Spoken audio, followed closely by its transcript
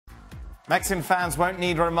Mexican fans won't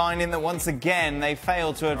need reminding that once again they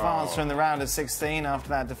failed to advance from the round of 16 after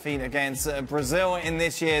that defeat against Brazil in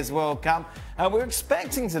this year's World Cup. We're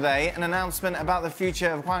expecting today an announcement about the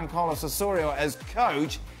future of Juan Carlos Osorio as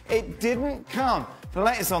coach. It didn't come. For the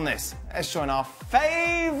latest on this, let's join our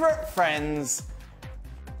favourite friends,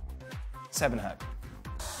 Seb and Herc.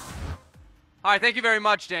 All right, thank you very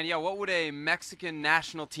much, Danielle. What would a Mexican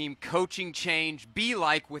national team coaching change be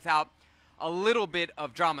like without a little bit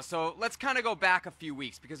of drama? So let's kind of go back a few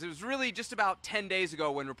weeks, because it was really just about 10 days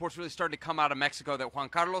ago when reports really started to come out of Mexico that Juan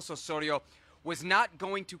Carlos Osorio was not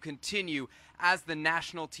going to continue as the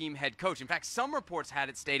national team head coach. In fact, some reports had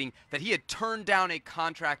it stating that he had turned down a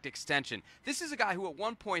contract extension. This is a guy who at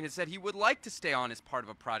one point had said he would like to stay on as part of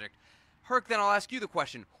a project. Herc, then I'll ask you the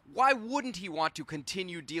question. Why wouldn't he want to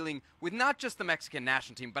continue dealing with not just the Mexican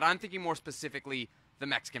national team, but I'm thinking more specifically the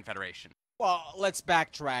Mexican Federation? Well, let's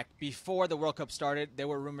backtrack. Before the World Cup started, there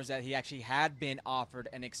were rumors that he actually had been offered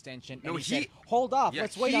an extension. And he said, hold off,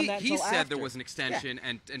 let's wait on that until after. He said there was an extension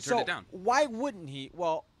and turned it down. Why wouldn't he?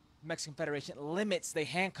 Well, Mexican Federation limits, they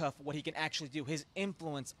handcuff what he can actually do, his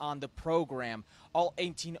influence on the program. All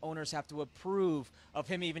 18 owners have to approve of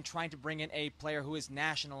him even trying to bring in a player who is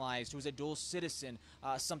nationalized, who is a dual citizen,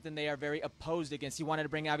 something they are very opposed against. He wanted to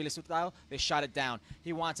bring Avilés Hurtado, they shot it down.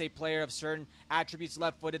 He wants a player of certain attributes,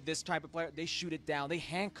 left-footed, this type of player, they shoot it down. They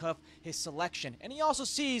handcuff his selection. And he also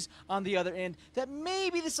sees on the other end that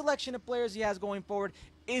maybe the selection of players he has going forward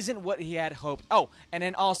isn't what he had hoped. Oh, and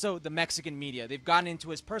then also the Mexican media. They've gotten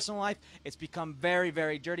into his personal life. It's become very,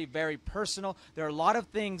 very dirty, very personal. There are a lot of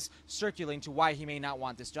things circulating to why he may not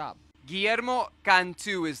want this job. Guillermo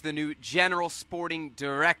Cantu is the new general sporting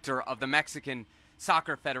director of the Mexican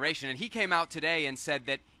Soccer Federation, and he came out today and said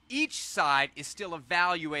that each side is still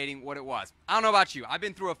evaluating what it was. I don't know about you. I've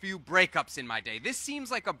been through a few breakups in my day. This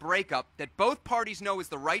seems like a breakup that both parties know is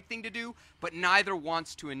the right thing to do, but neither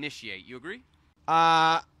wants to initiate. You agree?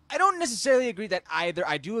 I don't necessarily agree that either.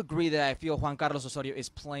 I do agree that I feel Juan Carlos Osorio is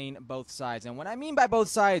playing both sides. And what I mean by both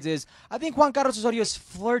sides is I think Juan Carlos Osorio is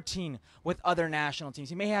flirting with other national teams.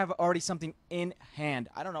 He may have already something in hand.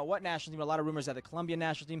 I don't know what national team. A lot of rumors that the Colombian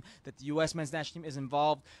national team, that the U.S. men's national team is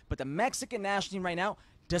involved. But the Mexican national team right now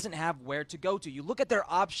doesn't have where to go to. You look at their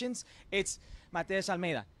options, it's Mateus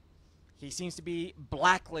Almeida. He seems to be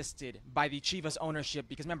blacklisted by the Chivas ownership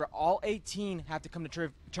because, remember, all 18 have to come to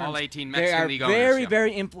terms. All 18 Mexican League owners. They are very,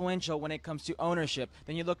 very influential when it comes to ownership.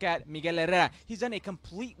 Then you look at Miguel Herrera. He's done a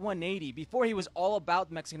complete 180. Before, he was all about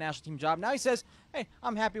the Mexican national team job. Now he says, hey,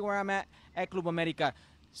 I'm happy where I'm at Club America.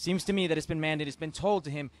 Seems to me that it's been mandated, it's been told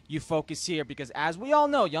to him, you focus here. Because as we all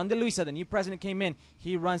know, Yon de Luisa, the new president, came in.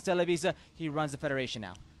 He runs Televisa. He runs the federation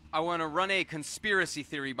now. I want to run a conspiracy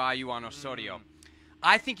theory by you on Osorio.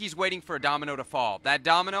 I think he's waiting for a domino to fall. That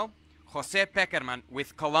domino, Jose Pekerman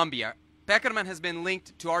with Colombia. Pekerman has been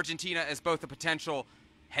linked to Argentina as both a potential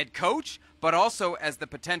head coach, but also as the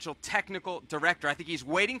potential technical director. I think he's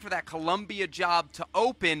waiting for that Colombia job to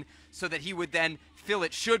open so that he would then fill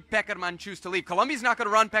it should Pekerman choose to leave. Colombia's not going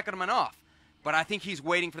to run Pekerman off, but I think he's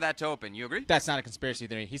waiting for that to open. You agree? That's not a conspiracy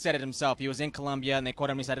theory. He said it himself. He was in Colombia, and they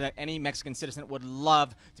quoted him. He said that any Mexican citizen would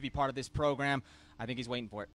love to be part of this program. I think he's waiting for it.